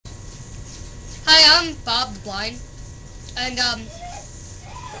I'm Bob the Blind, and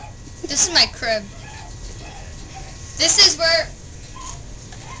this is my crib. This is where,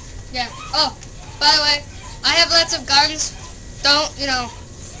 yeah. Oh, by the way, I have lots of guns. Don't, you know,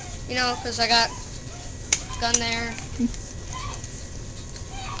 because I got gun there,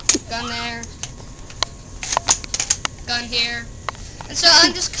 gun here, and so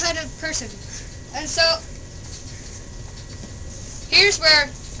I'm just kind of person. And so here's where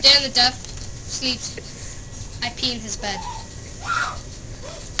Dan the Deaf sleeps. I pee in his bed.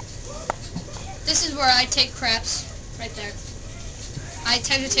 This is where I take craps, right there. I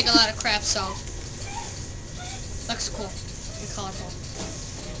tend to take a lot of craps, so looks cool and colorful.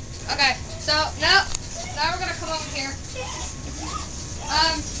 Okay, so now we're gonna come over here.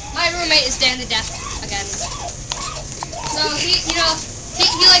 My roommate is Dan the Deaf again. So he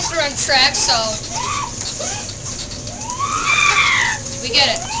likes to run track, so we get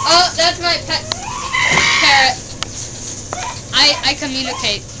it. Oh, that's my pet parrot. I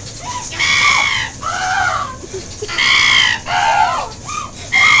communicate.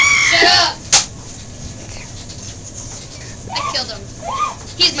 Shut up! I killed him.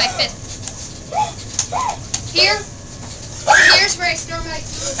 He's my fifth. Here's where I store my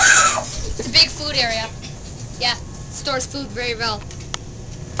food. It's a big food area. Yeah, stores food very well.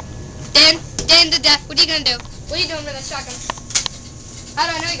 Dan the Deaf, what are you gonna do? What are you doing with a shotgun? How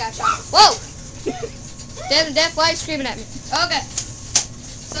do I know you got a shotgun? Whoa! Dan the Deaf, why are you screaming at me? Okay.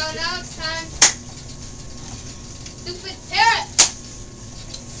 So now it's time. Stupid parrot!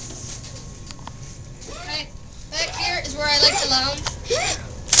 Okay, back here is where I like to lounge.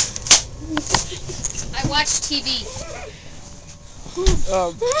 I watch TV.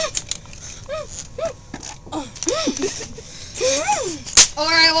 Or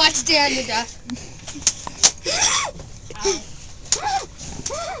I watch Dan the Deaf.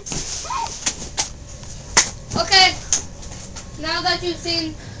 Okay, now that you've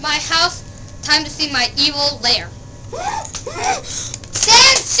seen my house, time to see my evil lair.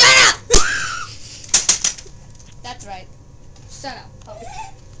 Dan, shut up! That's right. Shut up. Oh.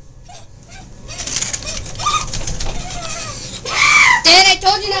 Dan, I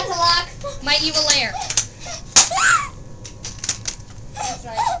told you not to lock my evil lair. That's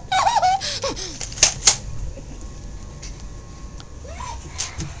right.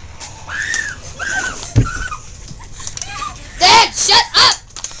 Dan, shut up!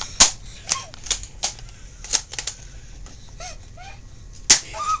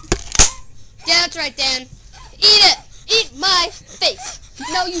 Yeah, that's right, Dan. Eat it! Eat my face!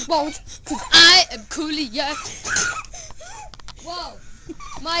 No, you won't, because I am Coolio. Whoa.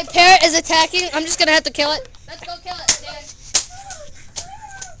 My parrot is attacking. I'm just going to have to kill it. Let's go kill it, Dan.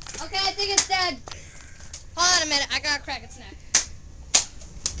 Okay, I think it's dead. Hold on a minute. I got to crack its neck.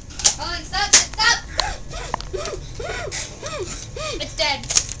 Hold on. Stop. It's dead.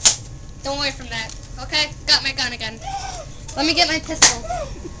 Don't worry from that. Okay? Got my gun again. Let me get my pistol.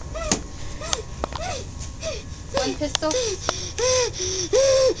 One pistol.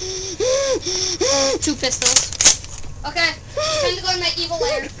 Two pistols. Okay, time to go to my evil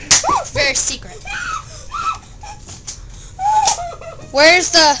lair. It's very secret.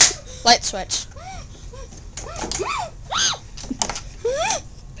 Where's the light switch?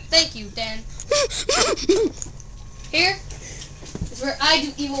 Thank you, Dan. Here is where I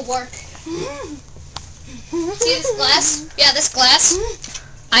do evil work. See this glass? Yeah, this glass.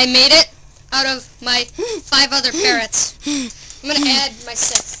 I made it out of my 5 other parrots. I'm gonna add my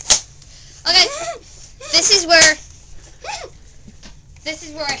 6th. Okay, this is where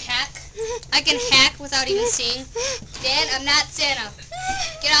I hack. I can hack without even seeing. Dan, I'm not Santa.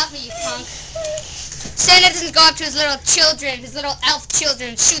 Get off me, you punk. Santa doesn't go up to his little children, his little elf children,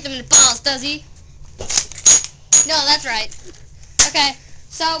 and shoot them in the balls, does he? No, that's right. Okay,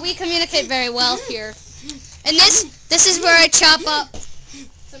 so we communicate very well here. And this is where I chop up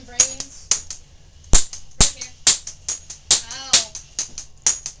some brains. Right here. Ow.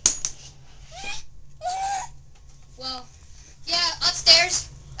 Well, yeah, upstairs.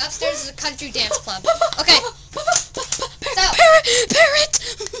 Upstairs is a country dance club. Okay. So, parrot!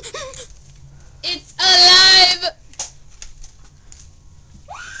 It's alive!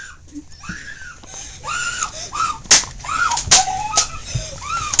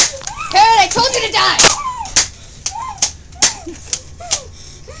 Parrot, I told you to die!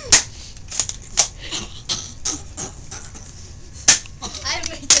 I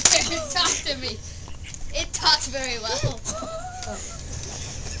made the parrot talk to me. It talks very well.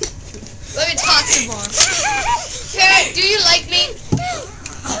 Let me talk some more. Parrot, do you like me?